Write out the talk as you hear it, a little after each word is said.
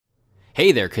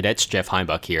Hey there, cadets, Jeff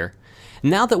Heimbach here.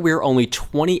 Now that we're only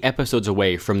 20 episodes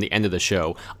away from the end of the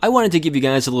show, I wanted to give you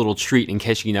guys a little treat in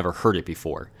case you never heard it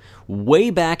before. Way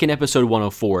back in episode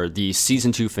 104, the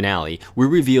season 2 finale, we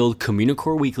revealed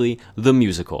Communicore Weekly, the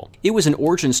musical. It was an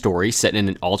origin story set in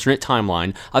an alternate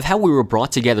timeline of how we were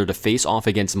brought together to face off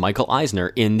against Michael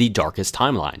Eisner in the darkest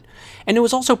timeline. And it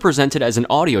was also presented as an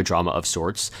audio drama of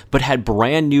sorts, but had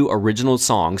brand new original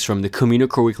songs from the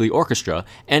Communicore Weekly Orchestra,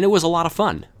 and it was a lot of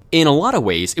fun. In a lot of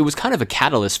ways, it was kind of a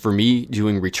catalyst for me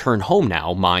doing Return Home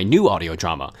Now, my new audio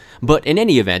drama. But in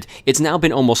any event, it's now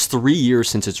been almost 3 years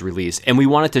since its release, and we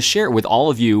wanted to share it with all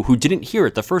of you who didn't hear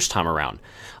it the first time around.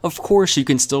 Of course, you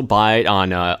can still buy it on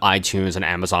iTunes and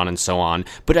Amazon and so on,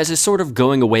 but as a sort of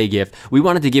going away gift, we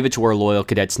wanted to give it to our loyal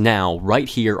cadets now, right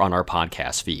here on our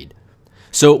podcast feed.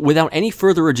 So without any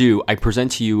further ado, I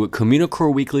present to you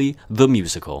Communicore Weekly, the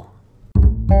musical.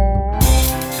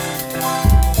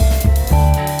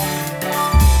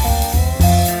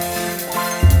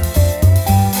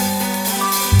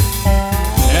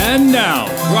 And now,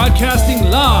 broadcasting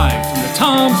live from the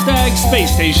Tom Stagg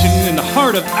Space Station in the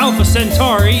heart of Alpha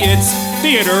Centauri, it's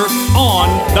Theater on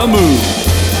the Move.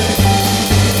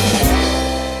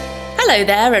 Hello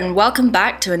there, and welcome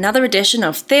back to another edition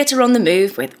of Theater on the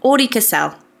Move with Audie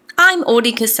Cassell. I'm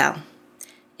Audie Cassell.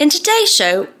 In today's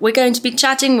show, we're going to be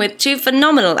chatting with two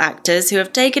phenomenal actors who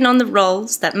have taken on the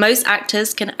roles that most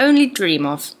actors can only dream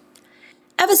of.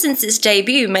 Ever since its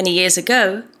debut many years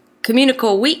ago,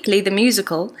 Communicore Weekly, the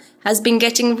musical, has been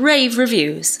getting rave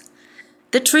reviews.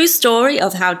 The true story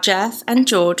of how Jeff and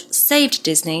George saved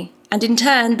Disney, and in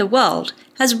turn the world,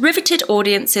 has riveted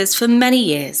audiences for many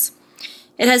years.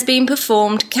 It has been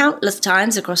performed countless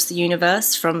times across the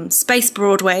universe, from Space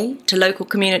Broadway to local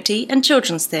community and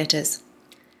children's theatres.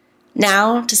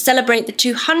 Now, to celebrate the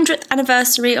 200th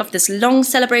anniversary of this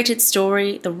long-celebrated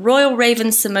story, the Royal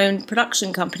Raven-Symoné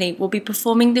production company will be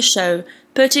performing the show,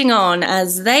 putting on,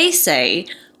 as they say,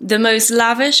 the most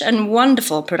lavish and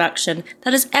wonderful production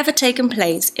that has ever taken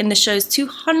place in the show's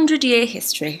 200-year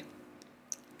history.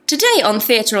 Today on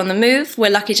Theatre on the Move, we're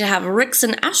lucky to have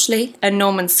Rickson Ashley and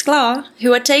Norman Sklar,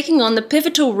 who are taking on the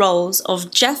pivotal roles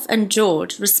of Jeff and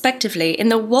George, respectively, in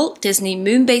the Walt Disney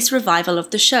Moonbase revival of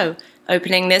the show,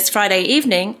 opening this Friday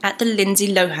evening at the Lindsay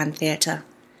Lohan Theatre.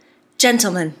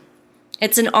 Gentlemen,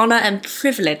 it's an honour and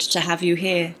privilege to have you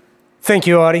here. Thank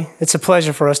you, Audie. It's a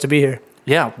pleasure for us to be here.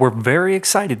 Yeah, we're very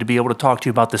excited to be able to talk to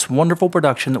you about this wonderful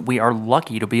production that we are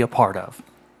lucky to be a part of.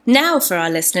 Now, for our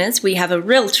listeners, we have a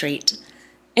real treat.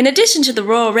 In addition to the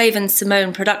Royal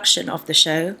Raven-Symoné production of the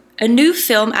show, a new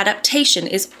film adaptation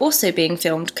is also being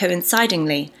filmed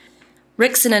coincidingly.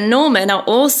 Rickson and Norman are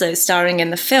also starring in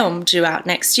the film due out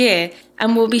next year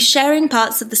and will be sharing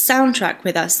parts of the soundtrack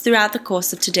with us throughout the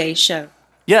course of today's show.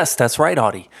 Yes, that's right,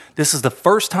 Audie. This is the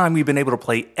first time we've been able to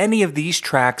play any of these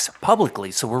tracks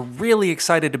publicly, so we're really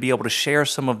excited to be able to share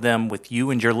some of them with you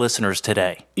and your listeners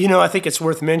today. You know, I think it's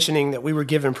worth mentioning that we were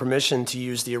given permission to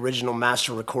use the original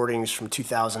master recordings from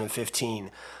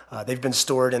 2015. They've been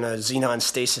stored in a xenon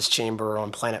stasis chamber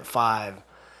on Planet 5.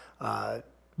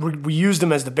 We used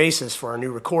them as the basis for our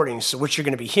new recordings, so what you're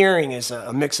going to be hearing is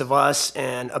a mix of us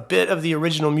and a bit of the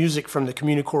original music from the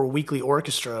Communicore Weekly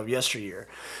Orchestra of yesteryear.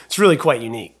 It's really quite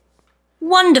unique.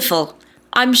 Wonderful!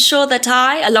 I'm sure that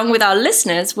I, along with our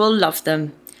listeners, will love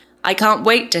them. I can't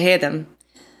wait to hear them.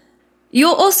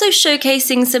 You're also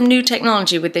showcasing some new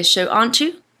technology with this show, aren't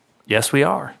you? Yes, we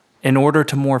are. In order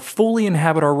to more fully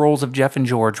inhabit our roles of Jeff and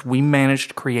George, we managed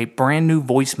to create brand new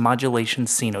voice modulation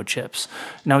Sino-chips.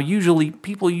 Now, usually,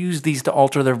 people use these to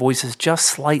alter their voices just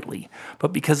slightly,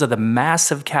 but because of the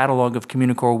massive catalog of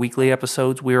Communicore Weekly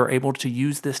episodes, we are able to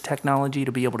use this technology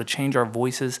to be able to change our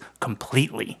voices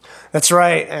completely. That's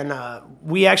right, and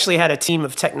we actually had a team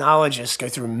of technologists go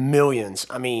through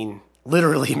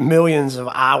literally millions of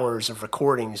hours of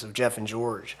recordings of Jeff and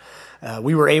George.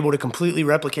 We were able to completely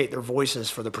replicate their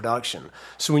voices for the production.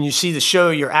 So when you see the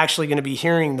show, you're actually going to be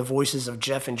hearing the voices of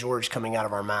Jeff and George coming out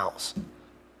of our mouths.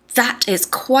 That is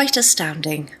quite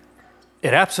astounding.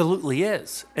 It absolutely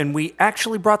is. And we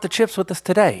actually brought the chips with us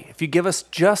today. If you give us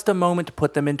just a moment to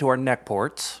put them into our neck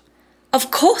ports.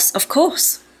 Of course, of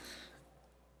course.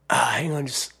 Hang on,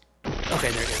 just...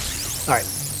 Okay, there it is. All right.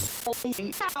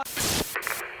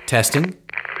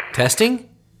 Testing?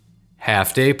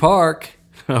 Half Day Park.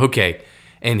 Okay,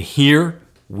 and here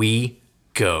we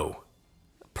go.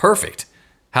 Perfect.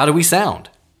 How do we sound?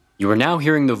 You are now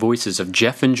hearing the voices of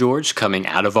Jeff and George coming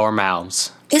out of our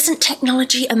mouths. Isn't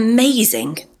technology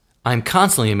amazing? I'm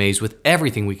constantly amazed with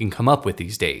everything we can come up with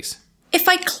these days. If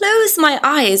I close my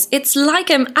eyes, it's like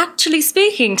I'm actually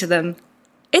speaking to them.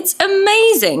 It's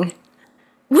amazing.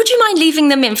 Would you mind leaving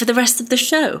them in for the rest of the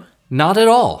show? Not at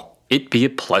all. It'd be a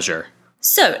pleasure.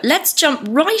 So, let's jump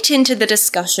right into the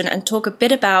discussion and talk a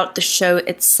bit about the show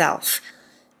itself.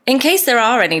 In case there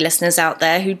are any listeners out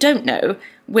there who don't know,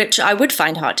 which I would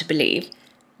find hard to believe,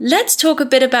 let's talk a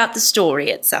bit about the story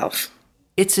itself.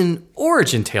 It's an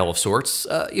origin tale of sorts,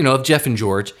 of Jeff and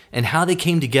George, and how they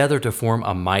came together to form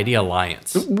a mighty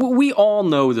alliance. We all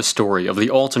know the story of the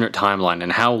alternate timeline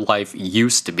and how life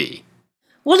used to be.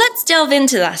 Well, let's delve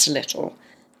into that a little.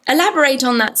 Elaborate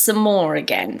on that some more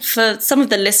again, for some of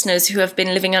the listeners who have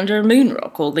been living under a moon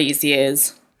rock all these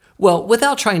years. Well,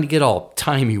 without trying to get all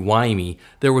timey-wimey,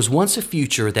 there was once a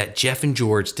future that Jeff and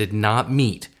George did not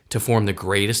meet to form the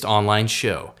greatest online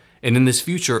show. And in this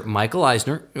future, Michael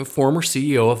Eisner, former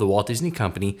CEO of the Walt Disney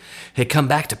Company, had come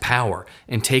back to power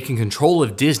and taken control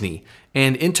of Disney,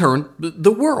 and in turn,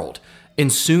 the world,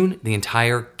 and soon the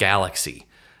entire galaxy.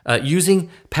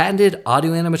 Using patented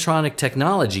audio-animatronic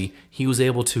technology, he was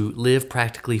able to live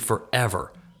practically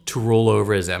forever to rule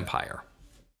over his empire.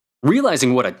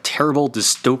 Realizing what a terrible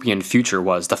dystopian future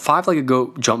was, the five-legged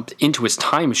goat jumped into his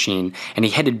time machine and he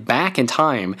headed back in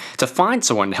time to find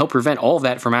someone to help prevent all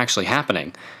that from actually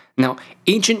happening. Now,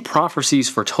 ancient prophecies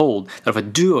foretold of a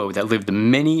duo that lived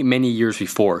many, many years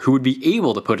before who would be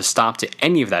able to put a stop to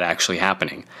any of that actually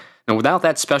happening. Now, without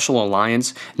that special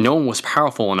alliance, no one was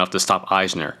powerful enough to stop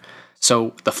Eisner.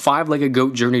 So, the five-legged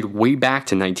goat journeyed way back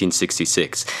to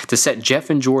 1966 to set Jeff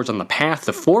and George on the path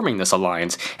to forming this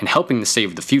alliance and helping to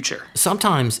save the future.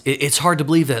 Sometimes it's hard to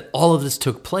believe that all of this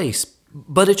took place,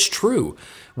 but it's true.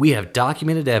 We have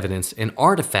documented evidence and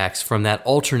artifacts from that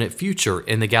alternate future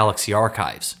in the Galaxy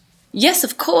archives. Yes,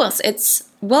 of course, it's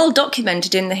well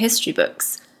documented in the history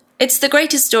books. It's the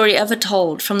greatest story ever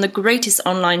told from the greatest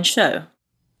online show.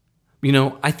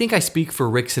 I think I speak for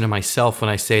Rickson and myself when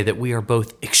I say that we are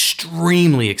both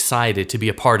extremely excited to be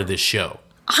a part of this show.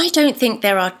 I don't think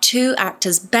there are two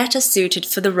actors better suited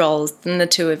for the roles than the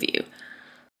two of you.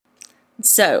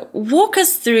 So, walk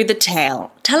us through the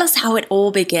tale. Tell us how it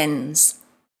all begins.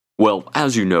 Well,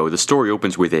 as you know, the story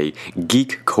opens with a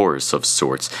geek chorus of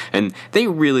sorts, and they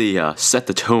really set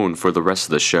the tone for the rest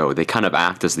of the show. They kind of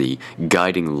act as the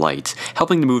guiding light,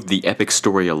 helping to move the epic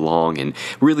story along and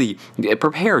really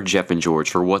prepare Jeff and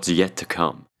George for what's yet to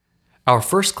come. Our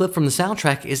first clip from the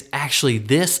soundtrack is actually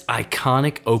this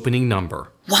iconic opening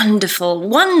number. Wonderful,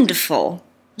 wonderful.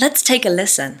 Let's take a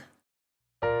listen.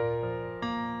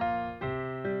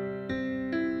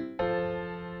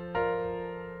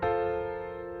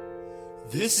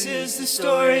 This is the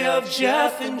story of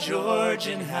Jeff and George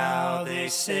and how they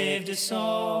saved us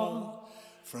all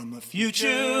from a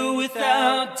future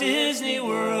without Disney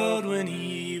World when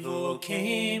evil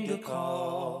came to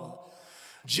call.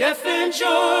 Jeff and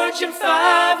George and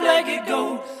five-legged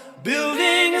goat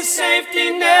building a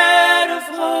safety net of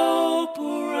hope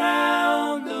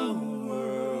around the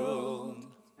world.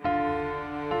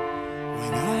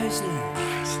 When Eisner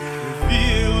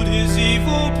revealed his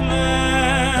evil plan,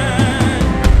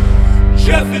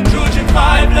 Jeff and George and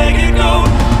five-legged goat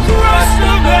crushed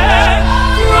the man,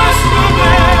 crushed the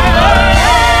man.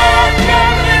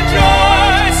 Jeff and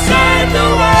George saved the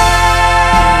world.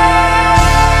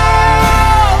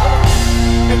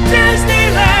 At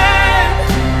Disneyland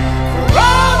for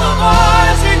all the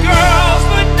boys and girls,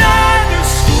 but not the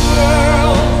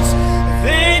squirrels.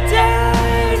 They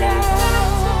died out.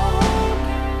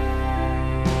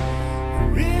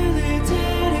 Really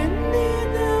didn't need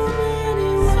them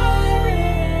anyway.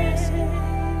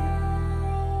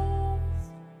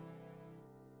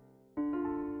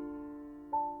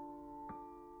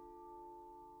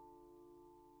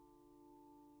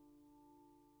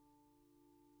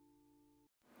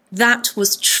 That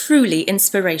was truly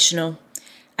inspirational.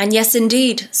 And yes,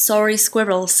 indeed, sorry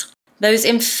squirrels. Those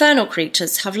infernal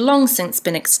creatures have long since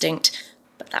been extinct,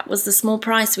 but that was the small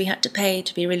price we had to pay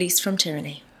to be released from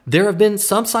tyranny. There have been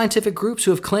some scientific groups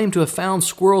who have claimed to have found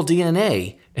squirrel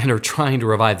DNA and are trying to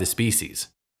revive the species.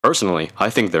 Personally, I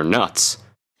think they're nuts.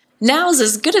 Now's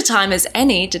as good a time as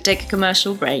any to take a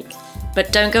commercial break.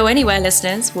 But don't go anywhere,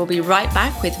 listeners. We'll be right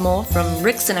back with more from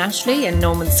Rickson Ashley and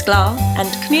Norman Sklar and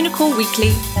Communicore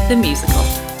Weekly, the musical.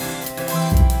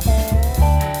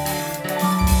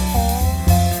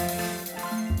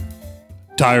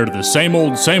 Tired of the same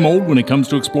old when it comes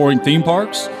to exploring theme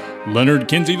parks? Leonard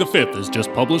Kinsey V has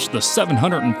just published the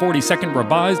 742nd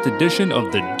revised edition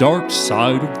of The Dark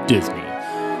Side of Disney.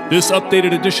 This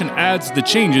updated edition adds the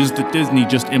changes that Disney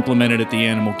just implemented at the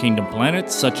Animal Kingdom planet,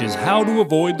 such as how to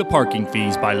avoid the parking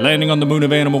fees by landing on the moon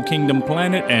of Animal Kingdom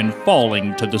planet and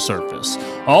falling to the surface.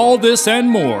 All this and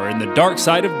more in The Dark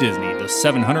Side of Disney, the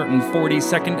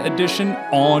 742nd edition,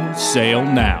 on sale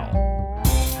now.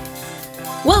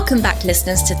 Welcome back,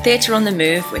 listeners, to Theatre on the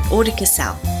Move with Audie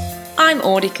Cassell. I'm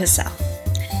Audie Cassell.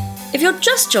 If you're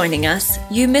just joining us,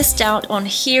 you missed out on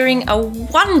hearing a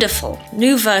wonderful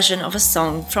new version of a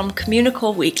song from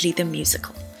Communicore Weekly, the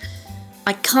musical.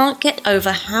 I can't get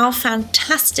over how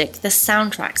fantastic the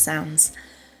soundtrack sounds.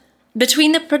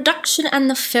 Between the production and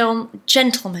the film,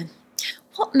 gentlemen,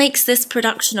 what makes this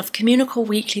production of Communicore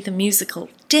Weekly, the musical,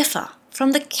 differ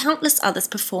from the countless others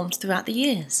performed throughout the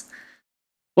years?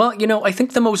 Well, I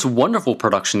think the most wonderful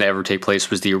production to ever take place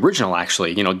was the original,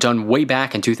 actually, done way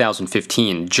back in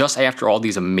 2015, just after all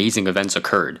these amazing events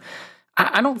occurred.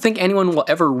 I don't think anyone will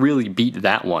ever really beat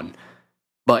that one.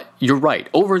 But you're right,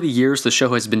 over the years, the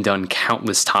show has been done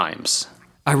countless times.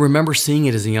 I remember seeing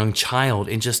it as a young child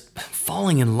and just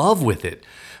falling in love with it.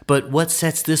 But what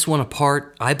sets this one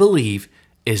apart, I believe,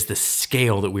 is the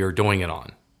scale that we are doing it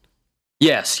on.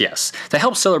 Yes. To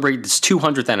help celebrate this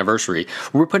 200th anniversary,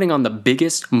 we're putting on the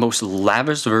biggest, most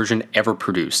lavish version ever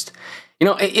produced.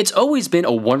 It's always been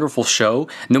a wonderful show,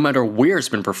 no matter where it's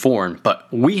been performed, but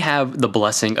we have the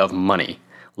blessing of money.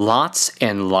 Lots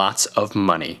and lots of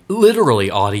money. Literally,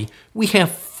 Audie, we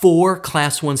have 4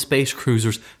 Class 1 space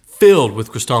cruisers filled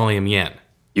with Crystallium yen.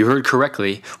 You heard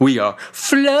correctly, we are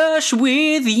flush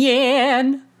with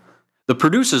yen. The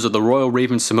producers of the Royal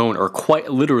Raven-Symoné are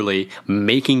quite literally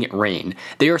making it rain.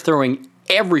 They are throwing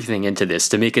everything into this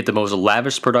to make it the most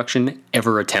lavish production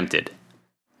ever attempted.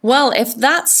 Well, if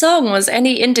that song was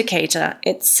any indicator,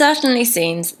 it certainly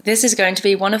seems this is going to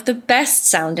be one of the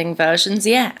best-sounding versions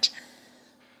yet.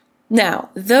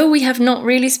 Now, though we have not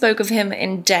really spoke of him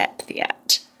in depth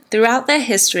yet, throughout their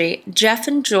history, Jeff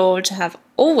and George have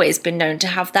always been known to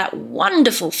have that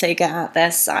wonderful figure at their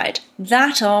side,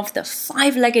 that of the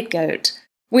 5-legged goat.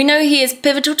 We know he is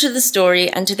pivotal to the story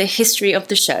and to the history of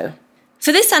the show.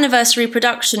 For this anniversary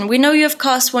production, we know you have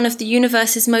cast one of the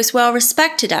universe's most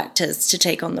well-respected actors to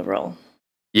take on the role.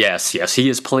 Yes, he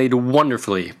is played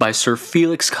wonderfully by Sir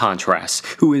Felix Contrast,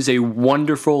 who is a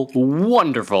wonderful,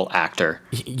 wonderful actor.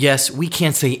 Yes, we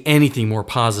can't say anything more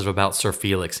positive about Sir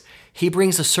Felix. He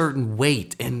brings a certain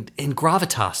weight and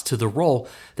gravitas to the role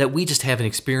that we just haven't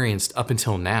experienced up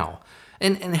until now.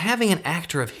 And having an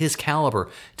actor of his caliber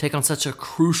take on such a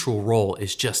crucial role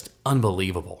is just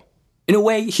unbelievable. In a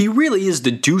way, he really is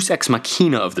the deus ex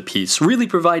machina of the piece, really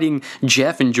providing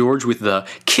Jeff and George with the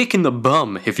kick in the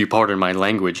bum, if you pardon my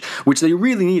language, which they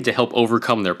really need to help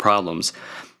overcome their problems.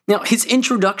 Now, his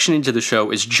introduction into the show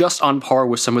is just on par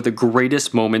with some of the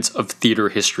greatest moments of theater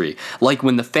history, like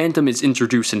when the Phantom is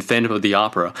introduced in Phantom of the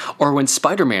Opera, or when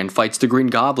Spider-Man fights the Green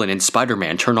Goblin in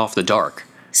Spider-Man Turn Off the Dark.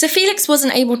 Sir Felix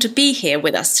wasn't able to be here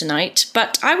with us tonight,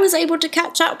 but I was able to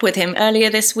catch up with him earlier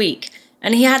this week,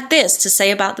 and he had this to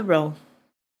say about the role.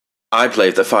 I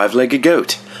played the 5-legged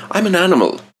goat. I'm an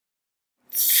animal.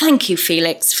 Thank you,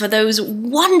 Felix, for those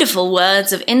wonderful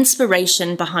words of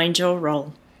inspiration behind your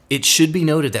role. It should be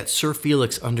noted that Sir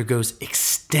Felix undergoes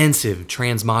extensive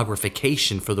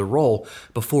transmogrification for the role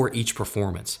before each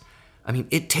performance. I mean,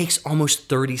 it takes almost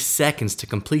 30 seconds to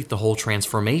complete the whole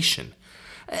transformation.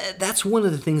 That's one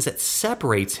of the things that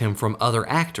separates him from other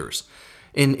actors.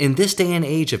 In this day and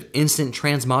age of instant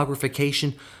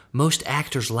transmogrification, most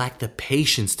actors lack the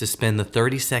patience to spend the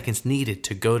 30 seconds needed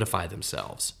to godify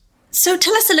themselves. So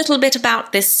tell us a little bit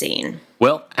about this scene.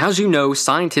 Well, as you know,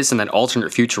 scientists in that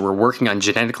alternate future were working on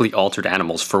genetically altered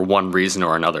animals for one reason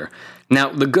or another. Now,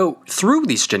 the goat, through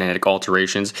these genetic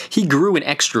alterations, he grew an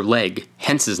extra leg,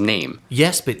 hence his name.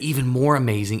 Yes, but even more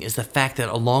amazing is the fact that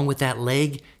along with that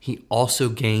leg, he also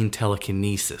gained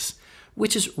telekinesis,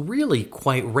 which is really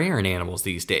quite rare in animals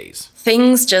these days.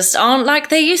 Things just aren't like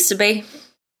they used to be.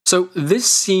 So this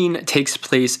scene takes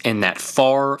place in that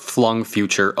far-flung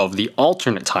future of the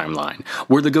alternate timeline,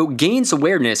 where the goat gains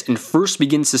awareness and first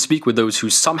begins to speak with those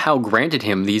who somehow granted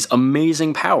him these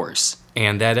amazing powers.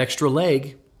 And that extra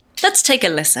leg. Let's take a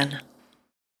listen.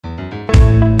 I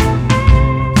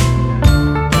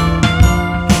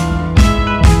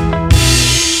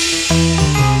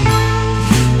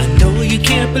know you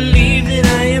can't believe that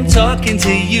I am talking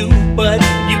to you, but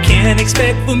you can't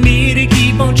expect for me to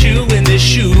keep on chewing this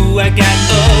shoe. I got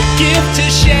a gift to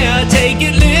share, take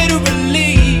it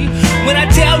literally. When I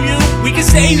tell you we can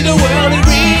save the world and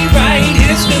rewrite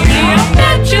history. I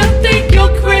bet you think you're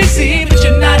crazy, but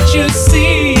you're not, you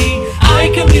see.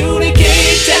 I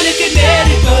communicate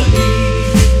telekinetically.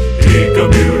 He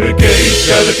communicates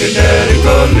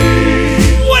telekinetically.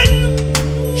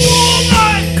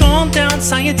 Calm down,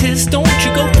 scientists, don't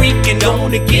you go freaking on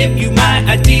to give you my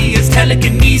ideas.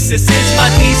 Telekinesis is my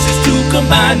thesis to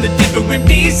combine the different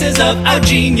pieces of our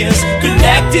genius.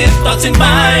 Collective thoughts and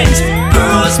minds,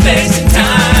 girl, space and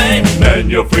time. Man,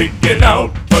 you're freaking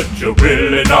out. but you're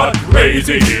really not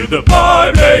crazy. You're the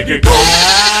five-legged goat.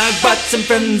 I brought some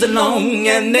friends along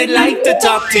and they'd like to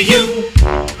talk to you.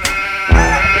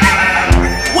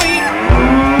 Wait,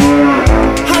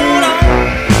 hold on,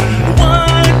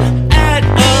 one at a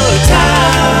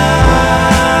time.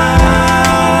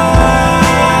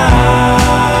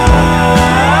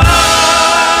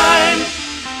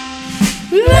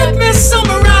 Let me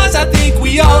summarize, I think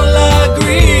we all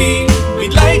agree.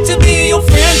 We'd like to be your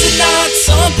friends and not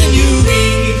something you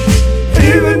eat.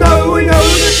 Even though we know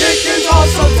the chickens are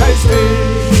so tasty.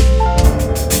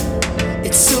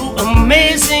 It's so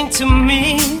amazing to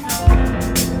me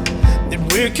that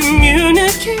we're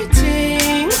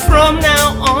communicating. From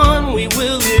now on we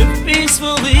will live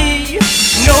peacefully.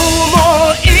 No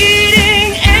more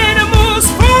eating animals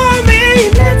for me.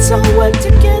 Let's all work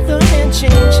together and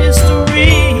change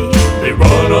history. They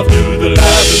run off to the lab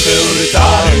and build a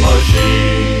time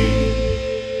machine.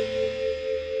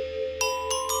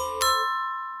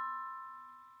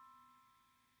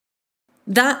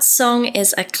 That song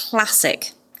is a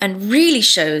classic and really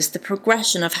shows the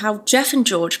progression of how Jeff and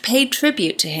George paid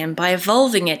tribute to him by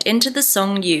evolving it into the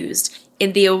song used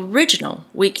in the original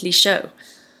weekly show.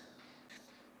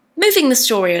 Moving the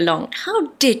story along, how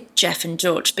did Jeff and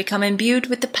George become imbued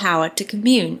with the power to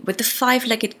commune with the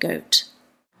five-legged goat?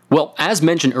 Well, as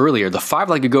mentioned earlier, the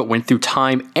five-legged goat went through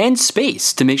time and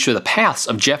space to make sure the paths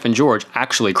of Jeff and George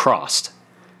actually crossed.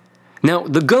 Now,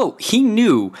 the goat, he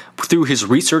knew through his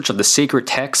research of the sacred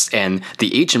texts and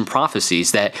the ancient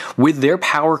prophecies that with their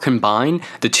power combined,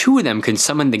 the two of them can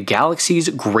summon the galaxy's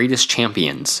greatest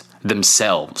champions,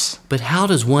 themselves. But how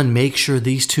does one make sure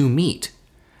these two meet?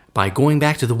 By going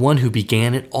back to the one who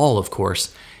began it all, of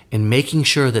course, and making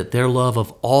sure that their love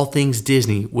of all things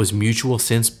Disney was mutual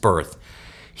since birth.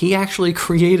 He actually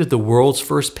created the world's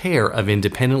first pair of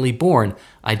independently born,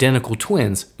 identical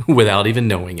twins without even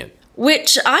knowing it.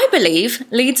 Which I believe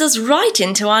leads us right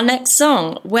into our next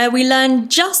song, where we learn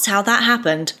just how that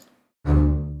happened.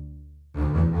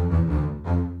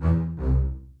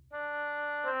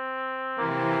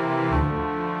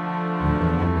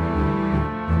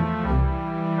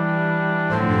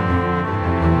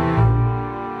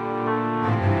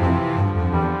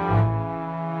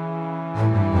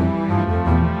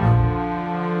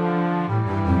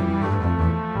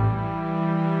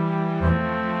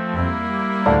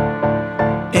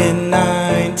 In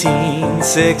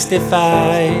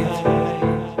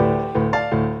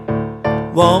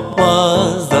 1965, Walt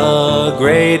was the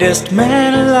greatest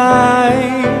man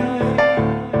alive.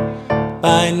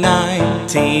 By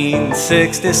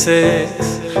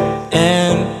 1966,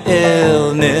 an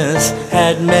illness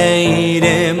had made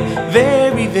him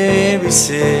very, very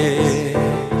sick.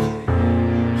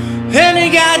 And he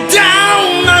got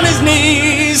down on his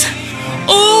knees,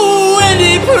 oh, and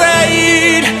he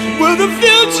prayed, will the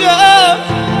future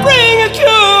bring a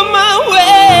cure my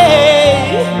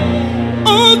way?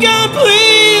 Oh God,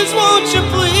 please, won't you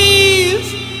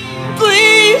please,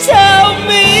 please help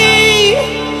me,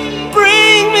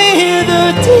 bring me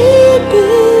the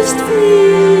deepest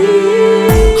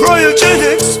freeze.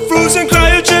 Cryogenics, frozen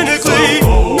cryogenically.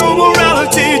 No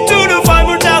morality, due to find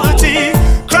mortality.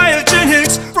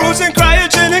 Cryogenics, frozen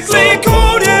cryogenically.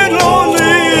 Cold and lonely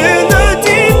in the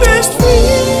deepest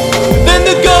freeze. Then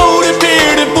the goat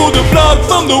appeared and pulled the plug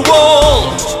from the wall.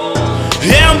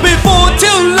 And before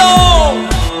too long,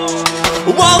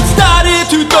 Walt started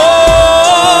to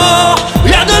thaw.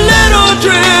 And the little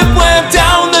drip went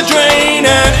down the drain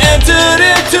and entered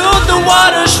into the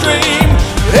water stream.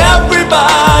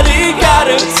 Everybody got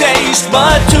a taste,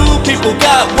 but two people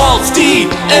got Walt's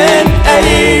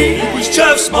DNA. It was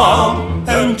Jeff's mom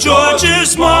and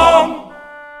George's mom.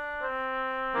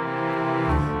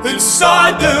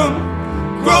 Inside them,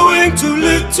 growing two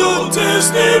little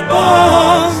Disney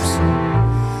bombs.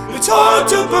 It's hard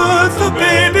to birth a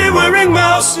baby wearing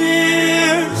mouse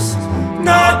ears.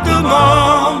 Not the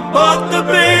mom, but the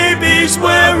baby's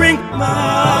wearing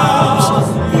mouse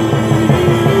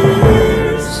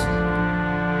ears.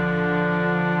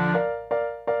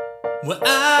 When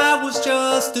I was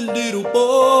just a little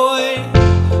boy,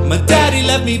 my daddy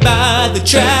left me by the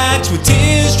tracks with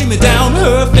tears streaming down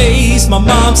her face. My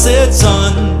mom said,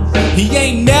 son, he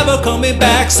ain't never coming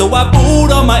back. So I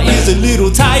pulled on my ears a little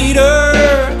tighter,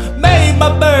 made my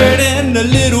burden a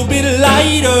little bit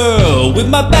lighter. With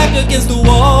my back against the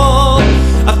wall,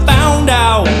 I found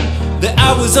out that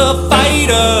I was a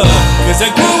fighter, cause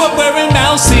I grew up wearing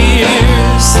mouse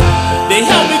ears. They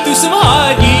helped me through some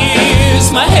hard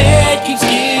years. My head keeps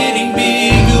getting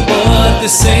bigger, but the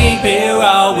same pair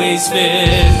always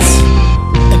fits.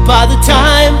 And by the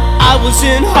time I was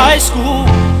in high school,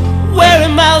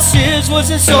 Wearing mouse ears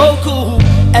wasn't so cool.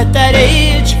 At that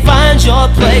age, you find your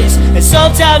place, and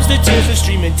sometimes the tears are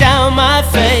streaming down my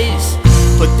face.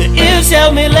 But the ears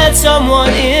helped me let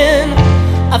someone in.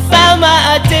 I found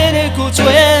my identical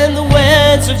twin. The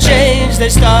winds of change, they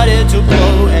started to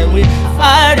blow, and we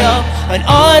fired up an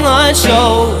online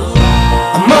show.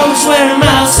 I'm always wearing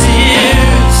mouse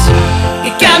ears.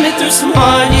 It got me through some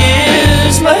hard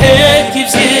years. My head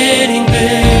keeps getting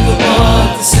bigger,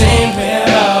 but the same pair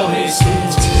always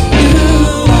fits.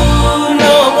 You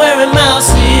know I'm wearing mouse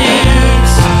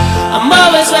ears. I'm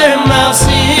always wearing mouse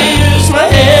ears. My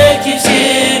head keeps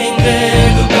getting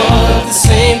bigger, but the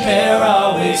same pair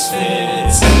always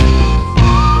fits.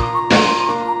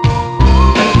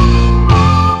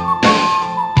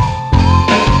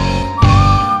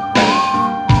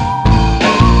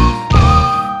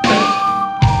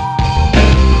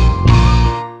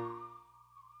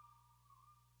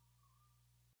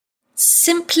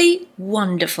 Simply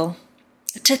wonderful.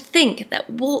 To think that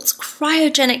Walt's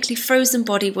cryogenically frozen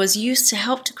body was used to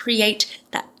help to create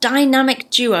that dynamic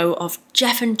duo of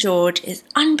Jeff and George is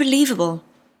unbelievable.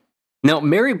 Now,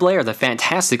 Mary Blair, the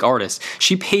fantastic artist,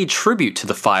 she paid tribute to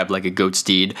the five-legged goat's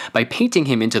deed by painting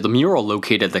him into the mural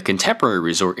located at the Contemporary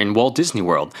Resort in Walt Disney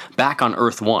World, back on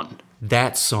Earth 1.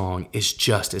 That song is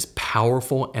just as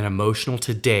powerful and emotional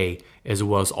today as it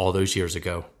was all those years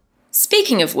ago.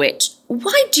 Speaking of which,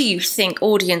 why do you think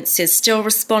audiences still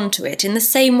respond to it in the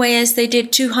same way as they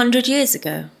did 200 years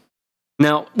ago?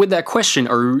 Now, with that question,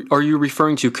 are you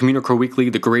referring to Communicore Weekly,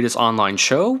 the greatest online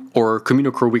show, or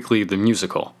Communicore Weekly, the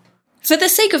musical? For the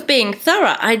sake of being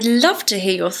thorough, I'd love to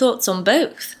hear your thoughts on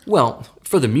both. Well,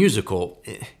 for the musical,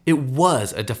 it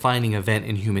was a defining event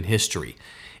in human history.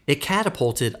 It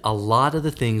catapulted a lot of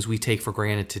the things we take for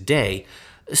granted today,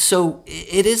 so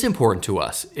it is important to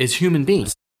us as human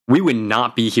beings. We would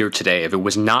not be here today if it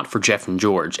was not for Jeff and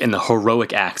George and the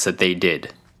heroic acts that they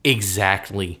did.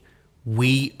 Exactly.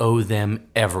 We owe them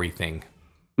everything.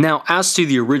 Now, as to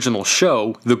the original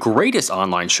show, the greatest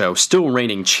online show, still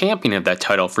reigning champion of that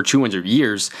title for 200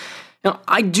 years, now,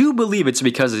 I do believe it's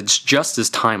because it's just as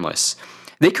timeless.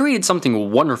 They created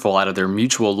something wonderful out of their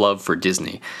mutual love for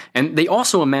Disney, and they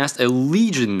also amassed a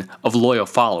legion of loyal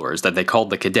followers that they called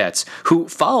the Cadets, who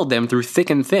followed them through thick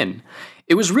and thin.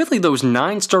 It was really those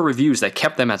 9-star reviews that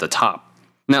kept them at the top.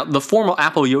 Now, the former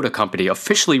Apple Yoda company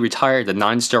officially retired the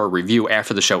 9-star review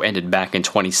after the show ended back in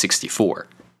 2064.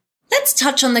 Let's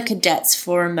touch on the Cadets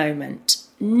for a moment.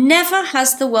 Never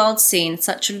has the world seen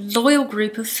such a loyal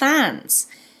group of fans.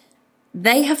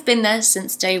 They have been there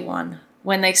since day one,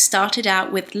 when they started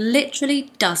out with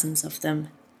literally dozens of them.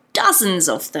 Dozens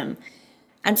of them!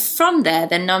 And from there,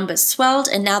 their numbers swelled,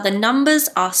 and now the numbers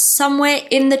are somewhere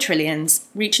in the trillions,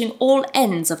 reaching all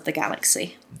ends of the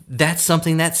galaxy. That's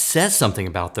something that says something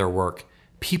about their work.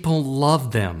 People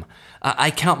love them.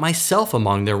 I count myself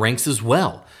among their ranks as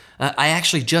well. I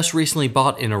actually just recently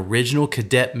bought an original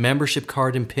Cadet membership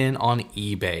card and pin on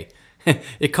eBay.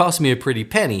 It cost me a pretty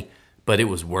penny, but it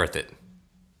was worth it.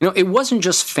 You know, it wasn't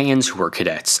just fans who were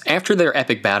cadets. After their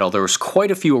epic battle, there was quite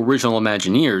a few original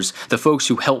Imagineers, the folks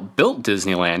who helped build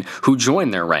Disneyland, who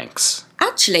joined their ranks.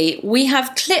 Actually, we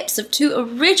have clips of 2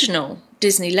 original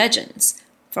Disney legends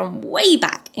from way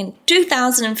back in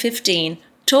 2015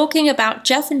 talking about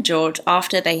Jeff and George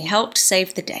after they helped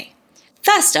save the day.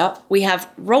 First up, we have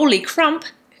Rolly Crump,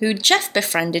 who Jeff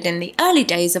befriended in the early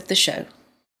days of the show.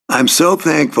 I'm so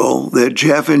thankful that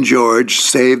Jeff and George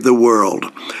saved the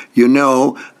world. You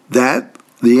know, that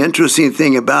the interesting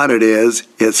thing about it is,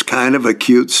 it's kind of a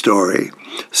cute story.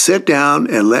 Sit down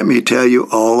and let me tell you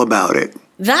all about it.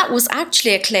 That was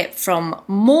actually a clip from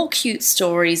More Cute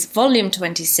Stories, Volume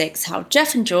 26, How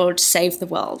Jeff and George Saved the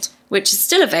World, which is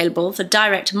still available for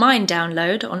direct mind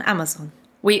download on Amazon.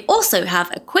 We also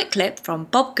have a quick clip from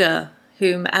Bob Gurr,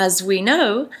 whom, as we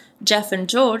know, Jeff and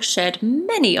George shared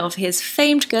many of his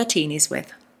famed Gertinis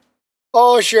with.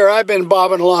 Oh, sure, I've been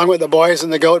bobbing along with the boys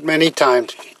and the goat many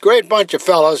times. Great bunch of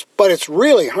fellas, but it's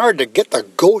really hard to get the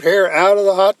goat hair out of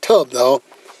the hot tub, though.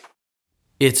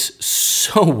 It's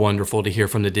so wonderful to hear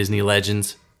from the Disney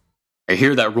legends. I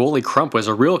hear that Rolly Crump was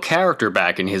a real character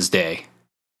back in his day.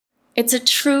 It's a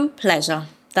true pleasure,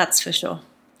 that's for sure.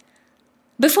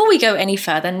 Before we go any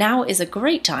further, now is a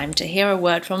great time to hear a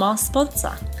word from our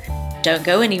sponsor. Don't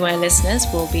go anywhere, listeners.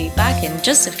 We'll be back in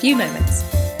just a few moments.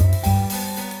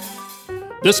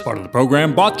 This part of the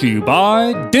program brought to you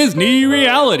by Disney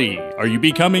Reality. Are you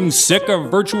becoming sick of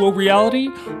virtual reality?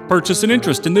 Purchase an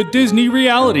interest in the Disney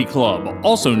Reality Club,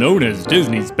 also known as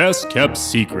Disney's Best Kept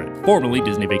Secret, formerly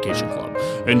Disney Vacation Club,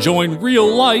 and join real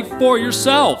life for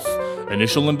yourself.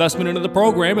 Initial investment into the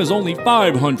program is only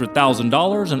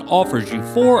 $500,000 and offers you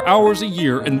 4 hours a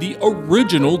year in the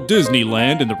original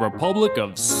Disneyland in the Republic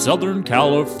of Southern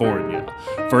California.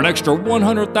 For an extra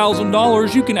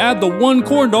 $100,000, you can add the 1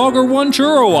 corn dog or 1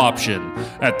 churro option.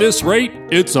 At this rate,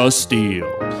 it's a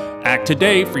steal. Act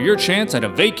today for your chance at a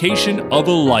vacation of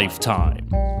a lifetime.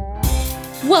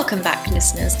 Welcome back,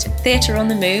 listeners, to Theatre on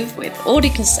the Move with Audie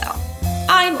Cassell.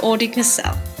 I'm Audie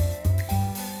Cassell.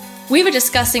 We were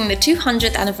discussing the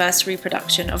 200th anniversary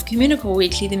production of Communicore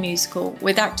Weekly the Musical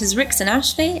with actors Rickson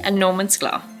Ashley and Norman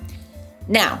Sklar.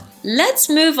 Now, let's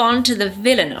move on to the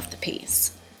villain of the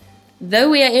piece. Though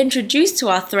we are introduced to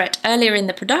our threat earlier in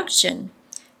the production,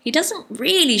 he doesn't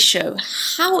really show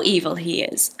how evil he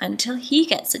is until he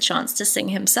gets a chance to sing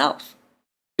himself.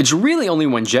 It's really only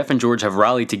when Jeff and George have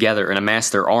rallied together and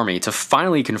amassed their army to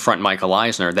finally confront Michael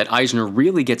Eisner that Eisner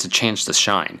really gets a chance to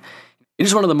shine. It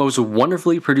is one of the most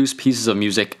wonderfully produced pieces of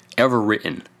music ever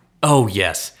written. Oh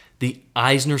yes, the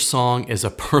Eisner song is a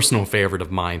personal favorite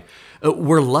of mine.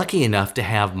 We're lucky enough to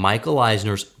have Michael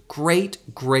Eisner's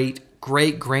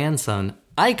great-great-great-grandson,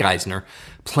 Ike Eisner,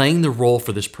 playing the role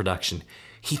for this production.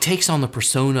 He takes on the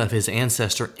persona of his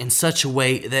ancestor in such a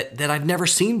way that I've never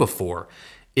seen before.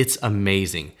 It's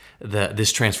amazing,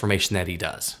 this transformation that he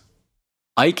does.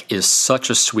 Ike is such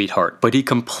a sweetheart, but he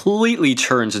completely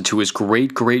turns into his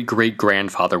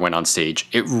great-great-great-grandfather when on stage.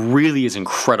 It really is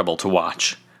incredible to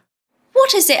watch.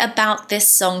 What is it about this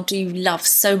song do you love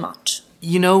so much?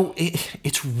 You know,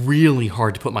 it's really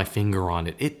hard to put my finger on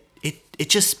it. It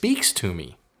just speaks to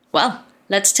me. Well,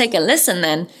 let's take a listen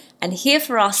then, and hear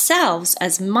for ourselves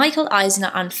as Michael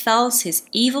Eisner unfurls his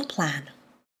evil plan.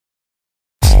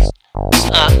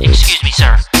 Excuse me,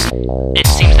 sir. It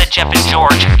seems that Jeff and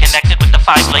George have connected with the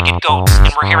five-legged goat,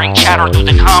 and we're hearing chatter through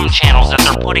the comm channels that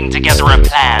they're putting together a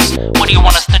plan. What do you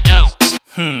want us to do?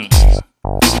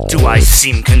 Do I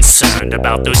seem concerned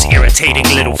about those irritating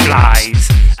little flies?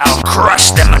 I'll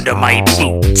crush them under my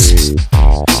boots.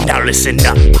 Now listen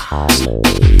up.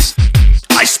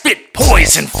 I spit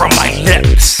poison from my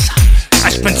lips. I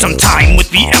spent some time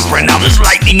with the Emperor, now there's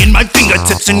lightning in my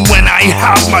fingertips, and when I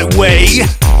have my way,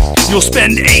 you'll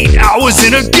spend 8 hours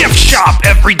in a gift shop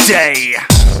every day.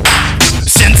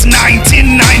 Since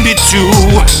 1992,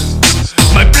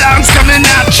 my plan's coming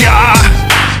at ya.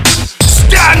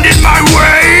 Stand in my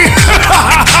way.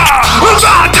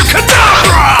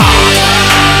 Abracadabra!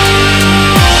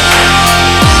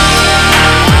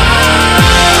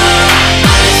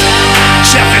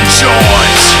 Jeff and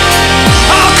George,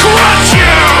 I'll crush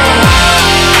you!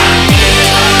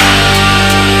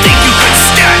 Think you could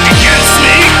stand against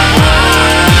me?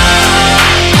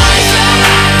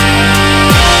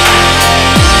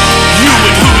 You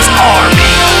and whose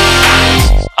army?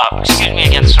 Excuse me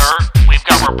again, sir. We've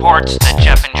got reports that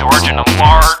Jeff and George and a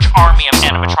large army of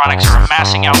animatronics are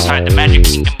amassing outside the Magic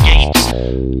Kingdom gate.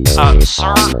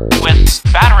 Sir, with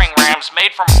battering rams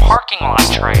made from parking lot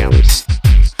trams.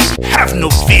 Have no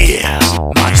fear,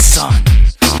 my son,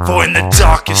 for in the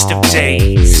darkest of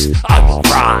days I will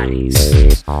rise.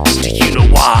 Do you know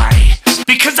why?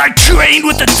 Because I trained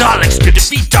with the Daleks to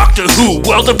defeat Doctor Who,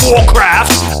 World of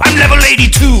Warcraft. I'm level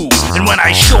 82, and when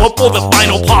I show up for the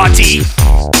final party,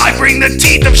 I bring the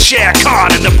teeth of Shere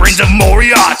Khan and the brains of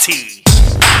Moriarty.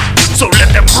 So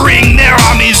let them bring their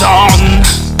armies on,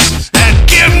 and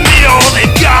give me all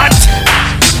they've got.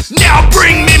 Now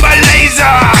bring me my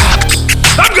laser.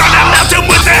 I'm gonna melt him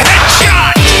with a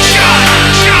headshot!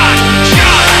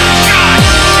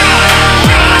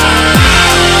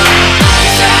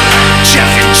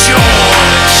 Jeff and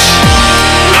George,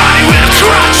 I will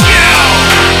crush you!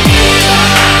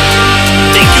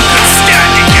 Think you could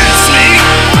stand against me?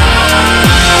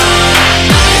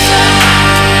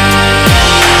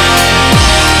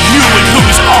 You and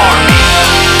whose army?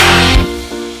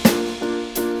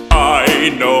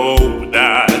 I know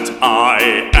that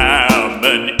I am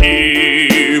an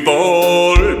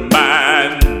evil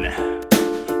man.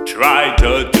 Try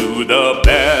to do the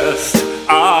best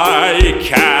I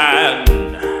can.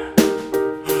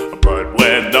 But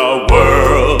when the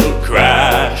world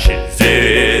crashes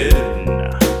in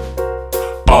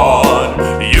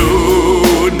on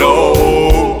you,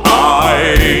 know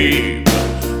I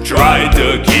try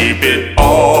to keep it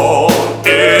all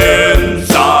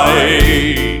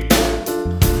inside.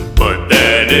 But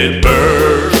then it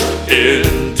burst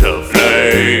into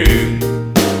flame.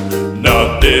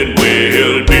 Nothing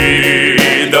will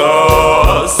be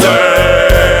the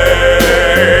same.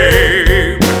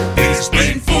 He's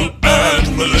painful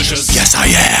and malicious. Yes, I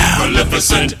am.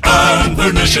 Maleficent and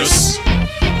pernicious.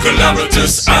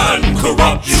 calamitous and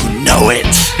corrupt. You know it.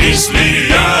 Beastly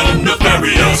and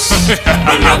nefarious,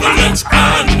 malevolent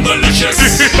and malicious.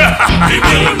 He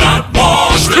will not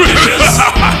wash the dishes.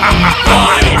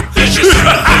 Vile, vicious,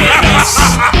 and villainous.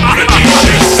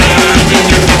 Ridiculous and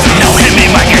iniquitous. Now hit me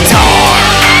my guitar.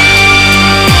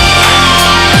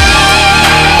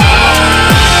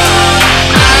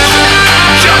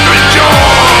 Jeff and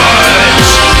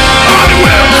George, I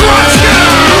will crush you.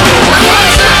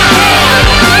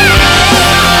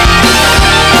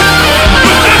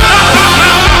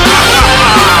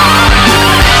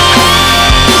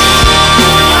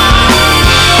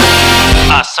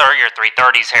 Sir, your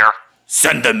 330's here.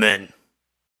 Send them in.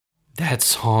 That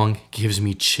song gives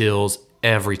me chills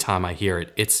every time I hear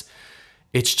it.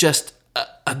 It's just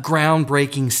a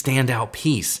groundbreaking standout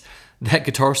piece. That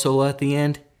guitar solo at the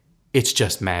end, it's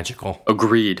just magical.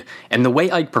 Agreed. And the way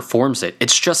Ike performs it,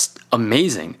 it's just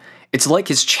amazing. It's like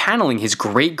he's channeling his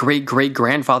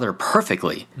great-great-great-grandfather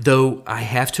perfectly. Though I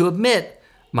have to admit,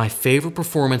 my favorite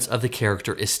performance of the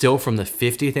character is still from the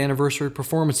 50th anniversary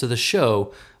performance of the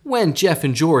show, when Jeff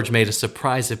and George made a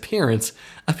surprise appearance,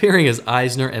 appearing as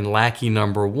Eisner and Lackey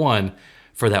number 1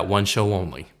 for that one show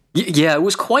only. Yeah, it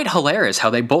was quite hilarious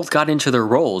how they both got into their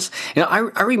roles. You know,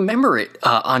 I remember it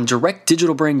on direct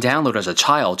digital brain download as a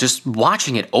child, just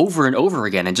watching it over and over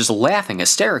again and just laughing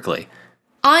hysterically.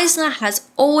 Eisner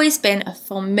has always been a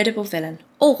formidable villain.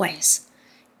 Always.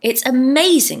 It's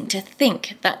amazing to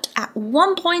think that at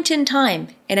one point in time,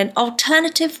 in an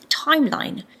alternative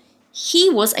timeline, he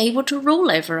was able to rule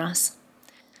over us.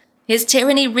 His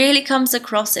tyranny really comes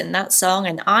across in that song,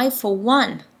 and I, for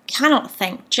one, cannot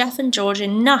thank Jeff and George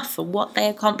enough for what they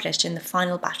accomplished in the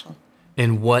final battle.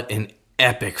 And what an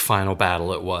epic final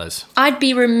battle it was. I'd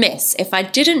be remiss if I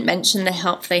didn't mention the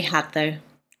help they had, though.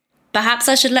 Perhaps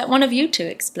I should let one of you two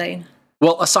explain.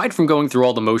 Well, aside from going through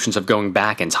all the motions of going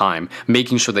back in time,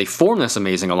 making sure they form this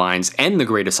amazing alliance and the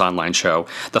greatest online show,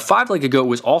 the Five-Legged Goat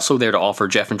was also there to offer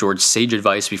Jeff and George sage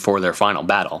advice before their final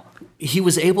battle. He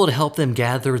was able to help them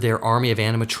gather their army of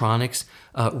animatronics,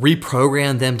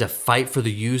 reprogram them to fight for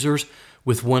the users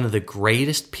with one of the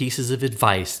greatest pieces of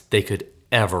advice they could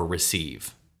ever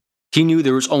receive. He knew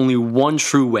there was only one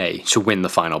true way to win the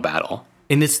final battle.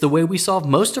 And it's the way we solve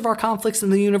most of our conflicts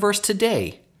in the universe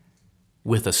today.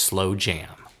 With a slow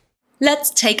jam. Let's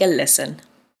take a listen.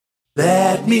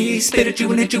 Let me spit at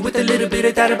you and hit you with a little bit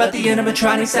of that about the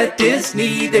animatronics at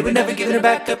Disney. They were never given a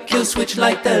backup kill switch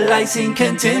like the licensing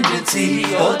contingency.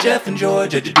 All Jeff and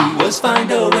George had to do was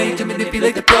find a way to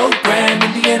manipulate the program,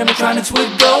 and the animatronics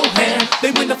would go ham. They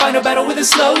win the final battle with a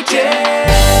slow jam.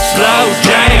 Slow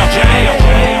jam, jam,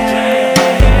 jam, jam.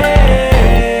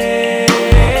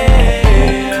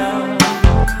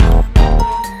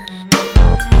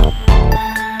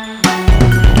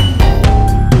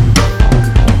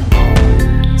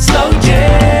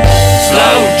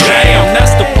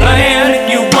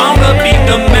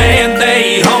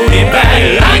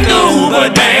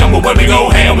 When we go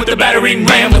ham with the battering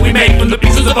ram that we make from the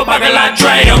pieces of a pocket like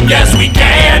tram. Yes, we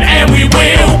can and we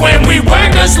will when we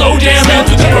work a slow jam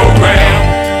into the program.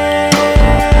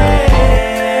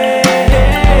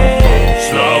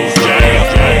 Slow jam,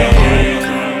 jam,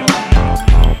 jam.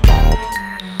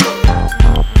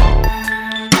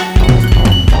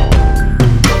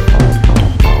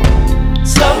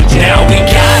 Slow jam. Now we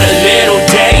got a little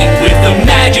date with the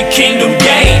Magic Kingdom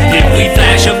gate. If we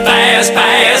flash a fast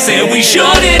pass and we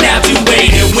shouldn't have to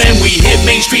wait. And when we hit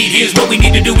Main Street, here's what we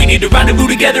need to do. We need to rendezvous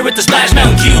together at the Splash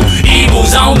Mountain Q.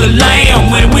 Eagles on the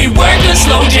lam when we work a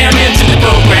slow jam into the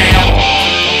program.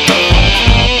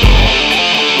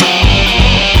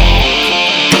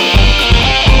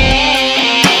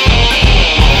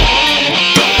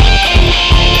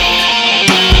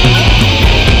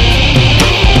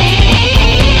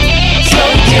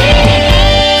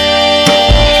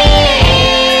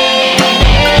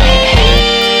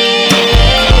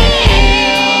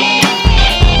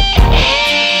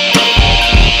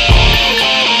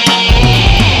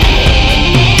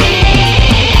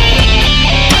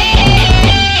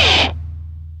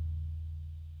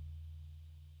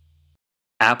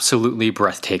 Absolutely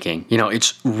breathtaking. You know,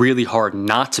 it's really hard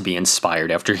not to be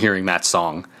inspired after hearing that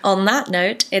song. On that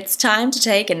note, it's time to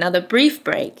take another brief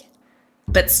break.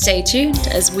 But stay tuned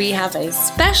as we have a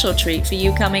special treat for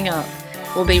you coming up.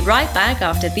 We'll be right back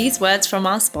after these words from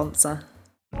our sponsor.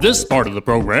 This part of the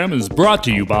program is brought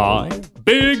to you by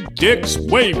Big Dick's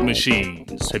Wave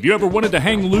Machines. Have you ever wanted to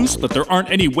hang loose but there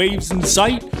aren't any waves in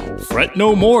sight? Fret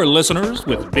no more, listeners.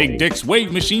 With Big Dick's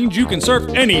Wave Machines, you can surf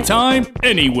anytime,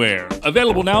 anywhere.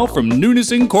 Available now from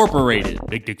Nunes Incorporated.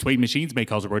 Big Dick's Wave Machines may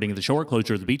cause eroding of the shore,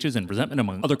 closure of the beaches, and resentment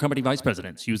among other company vice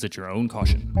presidents. Use at your own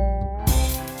caution.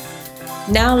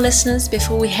 Now, listeners,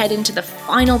 before we head into the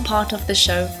final part of the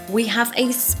show, we have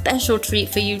a special treat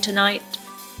for you tonight.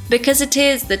 Because it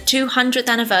is the 200th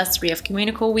anniversary of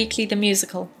Communicore Weekly the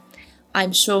musical.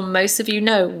 I'm sure most of you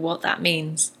know what that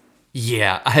means.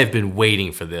 Yeah, I have been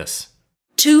waiting for this.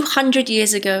 200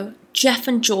 years ago, Jeff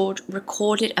and George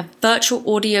recorded a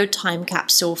virtual audio time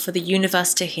capsule for the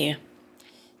universe to hear.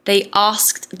 They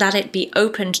asked that it be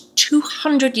opened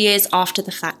 200 years after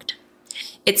the fact.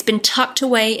 It's been tucked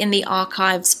away in the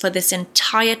archives for this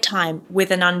entire time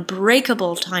with an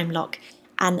unbreakable time lock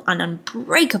and an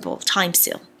unbreakable time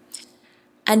seal.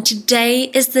 And today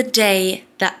is the day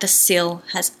that the seal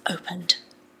has opened.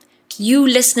 You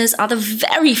listeners are the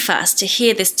very first to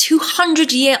hear this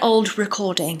 200-year-old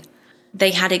recording.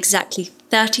 They had exactly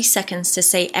 30 seconds to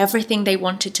say everything they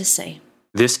wanted to say.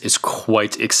 This is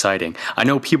quite exciting. I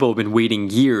know people have been waiting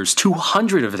years,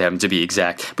 200 of them to be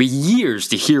exact, but years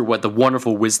to hear what the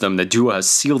wonderful wisdom the duo has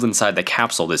sealed inside the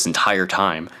capsule this entire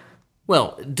time.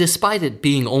 Well, despite it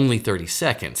being only 30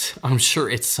 seconds, I'm sure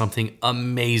it's something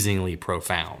amazingly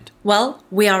profound. Well,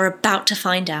 we are about to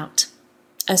find out.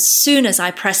 As soon as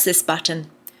I press this button,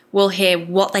 we'll hear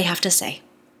what they have to say.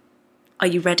 Are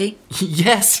you ready?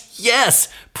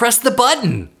 Yes! Press the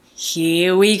button!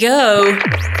 Here we go.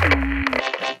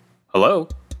 Hello?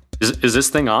 Is this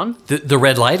thing on? The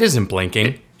red light isn't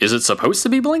blinking. Is it supposed to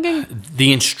be blinking?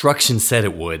 The instructions said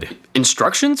it would.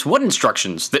 Instructions? What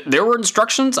instructions? There were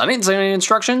instructions? I didn't say any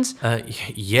instructions.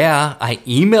 Yeah, I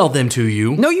emailed them to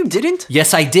you. No, you didn't.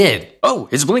 Yes, I did. Oh,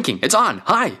 it's blinking. It's on.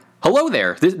 Hi. Hello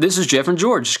there. This is Jeff and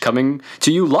George coming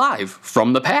to you live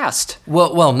from the past.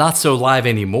 Well, not so live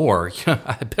anymore.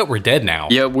 I bet we're dead now.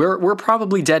 Yeah, we're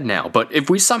probably dead now, but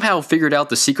if we somehow figured out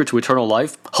the secret to eternal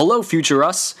life, hello, future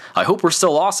us. I hope we're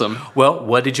still awesome. Well,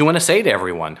 what did you want to say to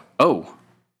everyone? Oh,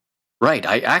 right.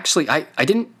 I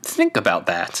didn't think about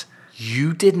that.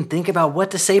 You didn't think about what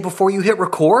to say before you hit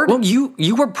record? Well,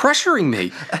 you were pressuring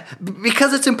me.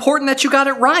 Because it's important that you got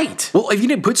it right. Well, if you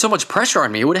didn't put so much pressure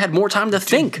on me, I would have had more time to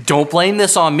think. Don't blame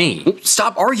this on me. Well,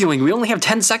 stop arguing. We only have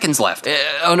 10 seconds left.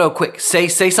 Oh no, quick. Say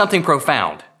something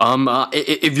profound.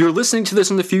 If you're listening to this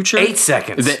in the future... 8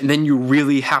 seconds. Then you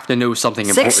really have to know something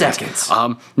 6 important.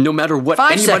 seconds. No matter what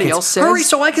 5 anybody seconds. else says... Hurry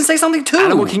so I can say something too.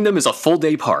 Animal Kingdom is a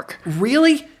full-day park.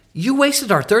 Really? You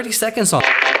wasted our 30 seconds on...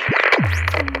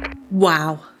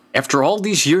 Wow. After all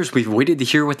these years, we've waited to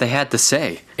hear what they had to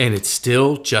say. And it's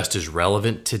still just as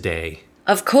relevant today.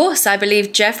 Of course, I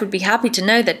believe Jeff would be happy to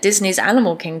know that Disney's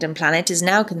Animal Kingdom planet is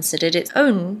now considered its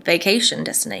own vacation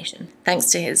destination, thanks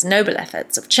to his noble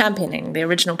efforts of championing the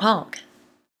original park.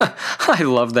 I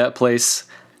love that place.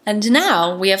 And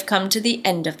now we have come to the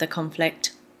end of the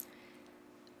conflict.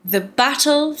 The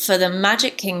battle for the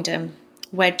Magic Kingdom,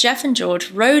 where Jeff and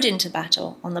George rode into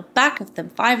battle on the back of the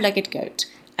five-legged goat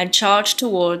and charged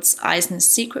towards Eisner's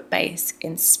secret base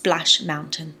in Splash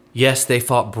Mountain. Yes, they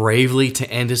fought bravely to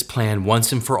end his plan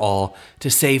once and for all, to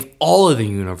save all of the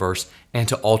universe, and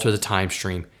to alter the time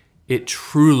stream. It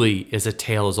truly is a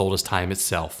tale as old as time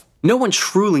itself. No one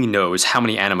truly knows how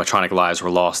many animatronic lives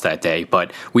were lost that day,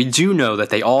 but we do know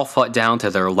that they all fought down to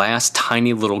their last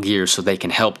tiny little gears so they can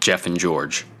help Jeff and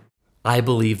George. I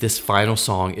believe this final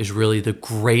song is really the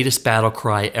greatest battle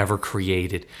cry ever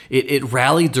created. It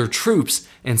rallied their troops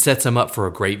and sets them up for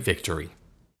a great victory.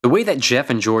 The way that Jeff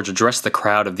and George addressed the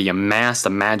crowd of the amassed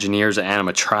Imagineers and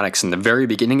animatronics in the very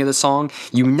beginning of the song,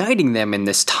 uniting them in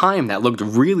this time that looked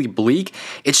really bleak,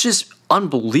 it's just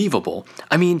unbelievable.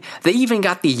 I mean, they even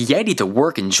got the Yeti to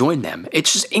work and join them.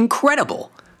 It's just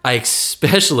incredible. I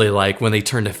especially like when they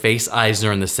turn to face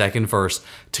Eisner in the second verse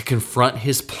to confront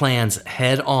his plans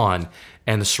head on,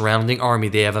 and the surrounding army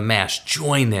they have amassed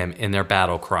join them in their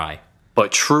battle cry.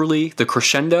 But truly, the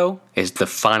crescendo is the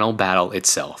final battle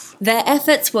itself. Their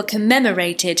efforts were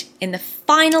commemorated in the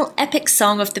final epic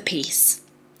song of the piece,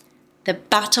 the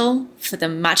battle for the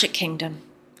Magic Kingdom.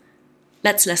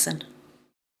 Let's listen.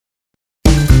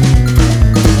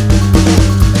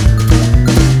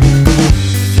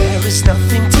 There is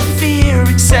nothing to fear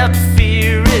except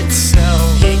fear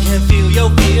itself. He can feel your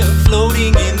fear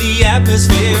floating in the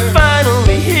atmosphere. We're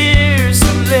finally here,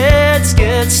 so let's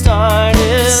get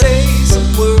started. Say some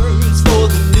words for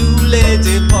the newly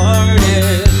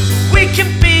departed. We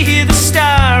can be the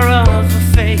star of a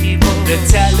fable to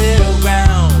tell it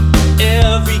around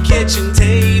every kitchen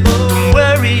table. Don't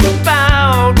worry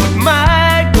about what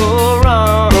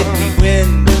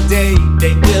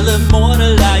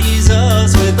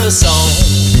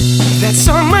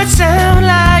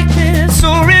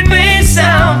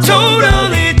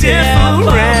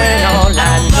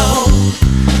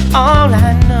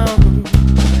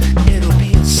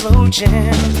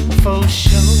for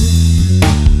sure.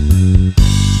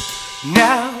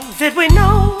 Now that we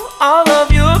know all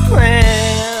of your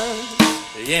plans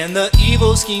and the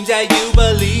evil schemes that you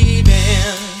believe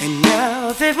in, and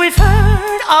now that we've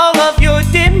heard all of your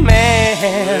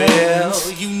demands,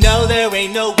 well, you know there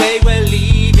ain't no way we're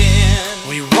leaving.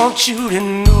 We want you to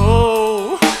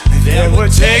know that we're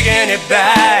taking it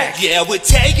back. Yeah, we're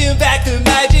taking back the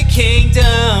Magic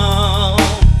Kingdom,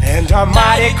 and our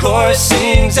mighty chorus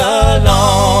sings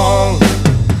along.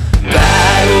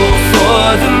 Battle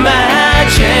for the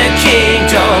Magic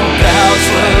Kingdom, bells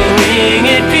were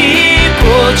ringing,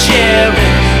 people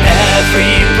cheering,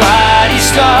 everybody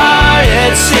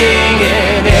started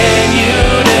singing in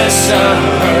unison.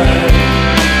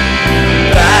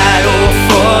 Battle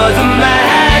for the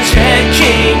Magic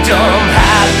Kingdom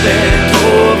happened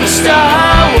over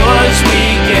Star Wars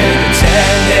weekend.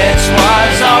 Attendance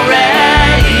was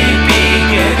already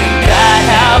beginning, that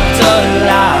helped a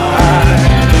lot.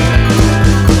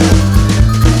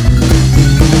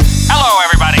 Hello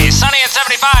everybody, Sunny at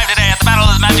 75 today at the Battle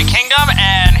of the Magic Kingdom,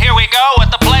 and here we go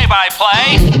with the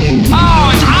play-by-play.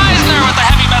 Oh, it's Eisner with the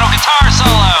heavy metal guitar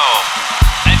solo,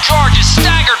 and George is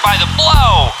staggered by the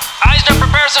blow. Eisner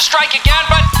prepares to strike again,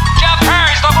 but Jeff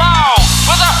parries the blow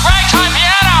with a ragtime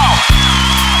piano.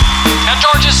 Now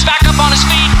George is back up on his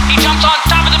feet. He jumps on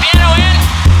top of the piano and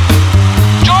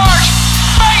George,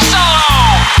 bass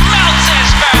solo, melts his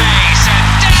bass, and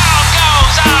down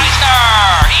goes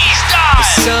Eisner. He's done.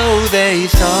 So they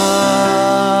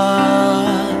thought,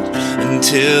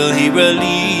 until he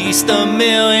released the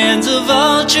millions of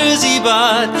vultures he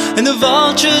bought, and the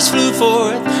vultures flew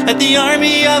forth at the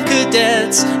army of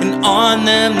cadets, and on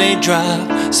them they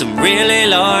dropped some really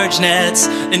large nets,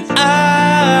 and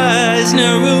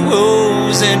Eisner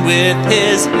arose, and with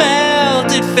his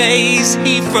melted face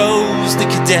he froze the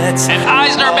cadets. And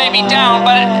Eisner may be down,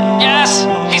 but yes,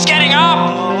 he's getting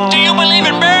up. Do you believe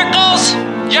in miracles?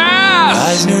 Yes!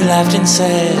 Eisner laughed and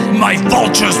said, "My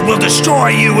vultures will destroy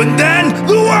you and then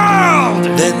the world!"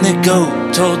 Then the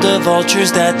goat told the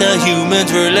vultures that the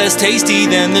humans were less tasty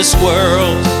than the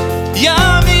squirrels.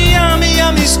 Yummy, yummy,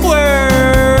 yummy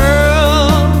squirrels,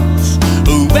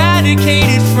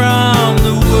 eradicated from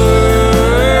the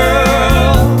world.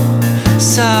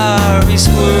 Sorry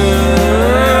squirrels,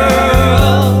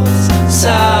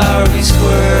 sorry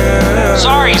squirrels.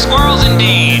 Sorry, squirrels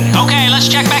indeed. Okay, let's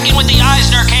check back in with the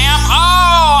Eisner camp.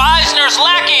 Oh, Eisner's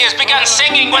lackey has begun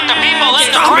singing with the people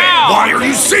in the crowd. Why are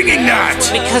you singing that?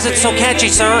 Because it's so catchy,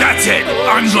 sir. That's it.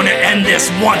 I'm gonna end this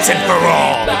once and for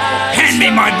all. Hand me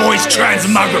my voice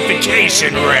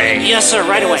transmogrification ray. Yes, sir,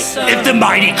 right away. If the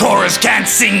mighty chorus can't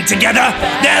sing together,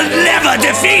 they'll never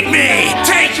defeat me.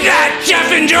 Take that,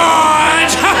 Jeff and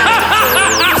George!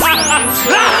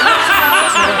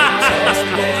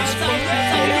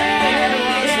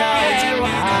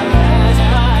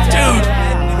 Dude,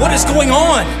 what is going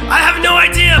on? I have no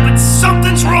idea, but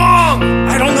something's wrong.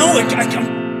 I don't know.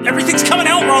 Everything's coming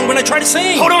out wrong when I try to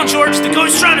sing. Hold on, George. The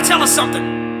ghost's trying to tell us something.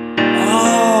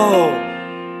 Oh,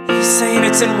 he's saying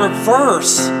it's in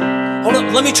reverse. Hold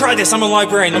on, let me try this. I'm a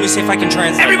librarian. Let me see if I can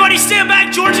translate. Everybody stand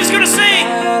back. George is gonna sing.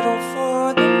 Battle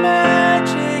for the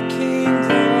Magic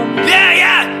Kingdom.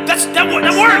 Yeah,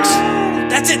 that works.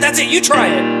 That's it. You try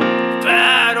it.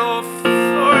 Battle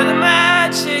for the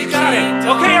Magic Got it.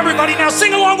 Kingdom. Okay, everybody, now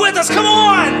sing along with us. Come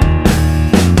on.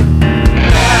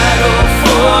 Battle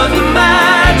for the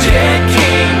Magic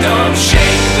Kingdom,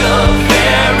 shake the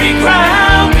very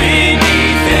ground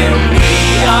beneath him.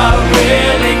 We are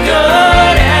really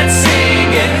good at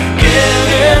singing, give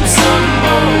him some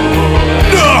more.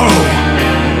 No!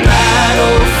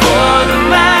 Battle for the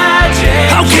Magic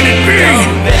How can it be?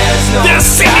 Kingdom, there's no They're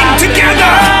singing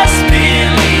together! Us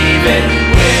believing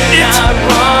we're not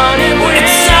running, we're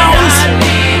sounds not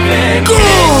leaving. good.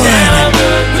 Kick down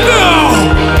the door.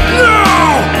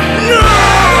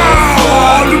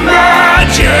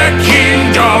 Magic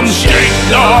Kingdom, shake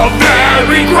the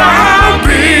very ground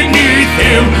beneath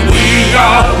him. We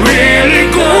are really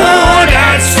good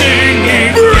at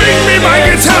singing. Bring me my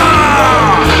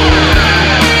guitar.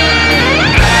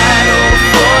 Battle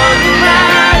for the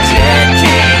Magic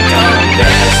Kingdom,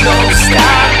 there's no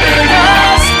stopping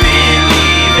us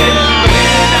believing.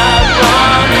 We're not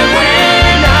running,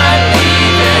 we're not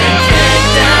leaving. Kick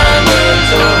down the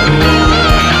door.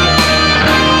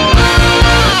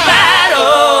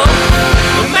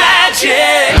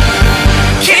 Magic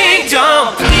Kingdom,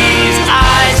 please,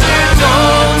 Eisner,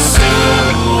 don't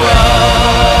sue us.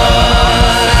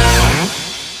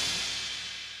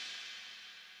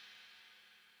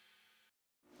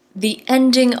 The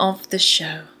ending of the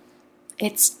show.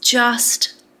 It's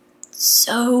just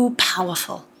so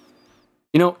powerful.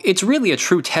 You know, it's really a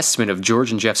true testament of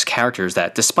George and Jeff's characters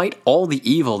that despite all the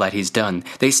evil that he's done,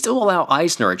 they still allow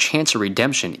Eisner a chance of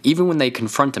redemption even when they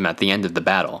confront him at the end of the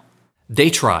battle. They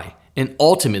try, and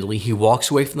ultimately he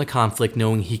walks away from the conflict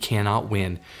knowing he cannot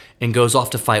win and goes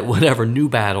off to fight whatever new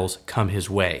battles come his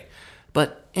way.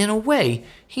 But in a way,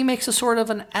 he makes a sort of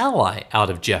an ally out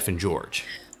of Jeff and George.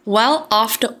 Well,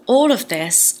 after all of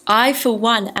this, I for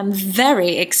one am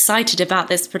very excited about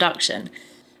this production.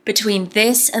 Between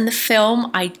this and the film,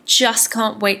 I just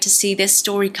can't wait to see this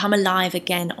story come alive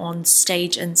again on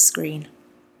stage and screen.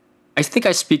 I think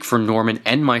I speak for Norman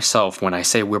and myself when I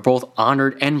say we're both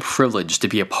honored and privileged to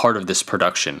be a part of this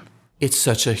production. It's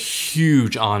such a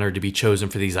huge honor to be chosen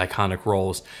for these iconic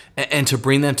roles and to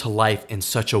bring them to life in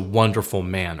such a wonderful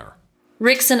manner.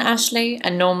 Rixon Ashley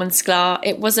and Norman Sklar,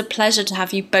 it was a pleasure to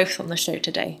have you both on the show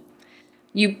today.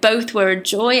 You both were a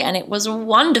joy and it was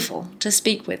wonderful to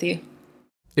speak with you.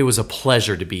 It was a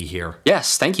pleasure to be here.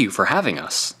 Yes, thank you for having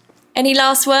us. Any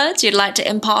last words you'd like to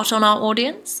impart on our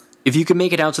audience? If you can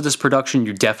make it out to this production,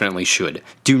 you definitely should.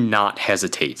 Do not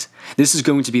hesitate. This is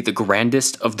going to be the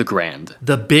grandest of the grand.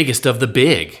 The biggest of the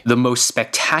big. The most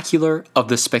spectacular of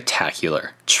the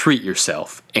spectacular. Treat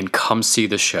yourself and come see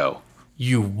the show.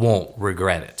 You won't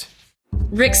regret it.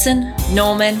 Rixon,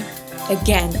 Norman,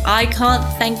 again, I can't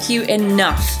thank you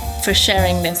enough for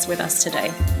sharing this with us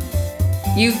today.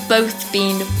 You've both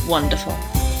been wonderful.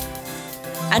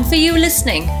 And for you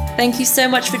listening, thank you so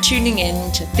much for tuning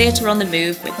in to Theatre on the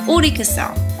Move with Audie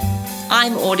Cassell.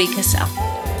 I'm Audie Cassell.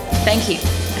 Thank you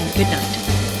and good night.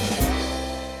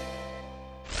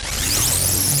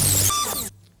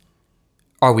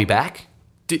 Are we back?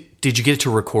 Did you get it to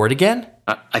record again?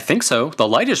 I think so. The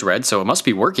light is red, so it must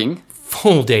be working.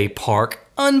 Full day park.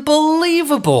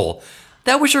 Unbelievable.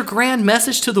 That was your grand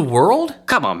message to the world?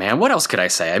 Come on, man. What else could I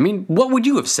say? I mean, what would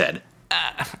you have said?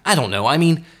 I don't know. I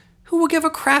mean, who will give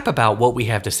a crap about what we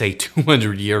have to say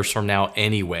 200 years from now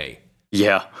anyway?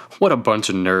 Yeah, what a bunch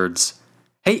of nerds.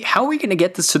 Hey, how are we going to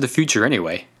get this to the future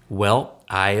anyway? Well,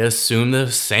 I assume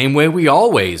the same way we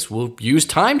always will use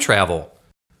time travel.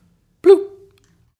 Bloop.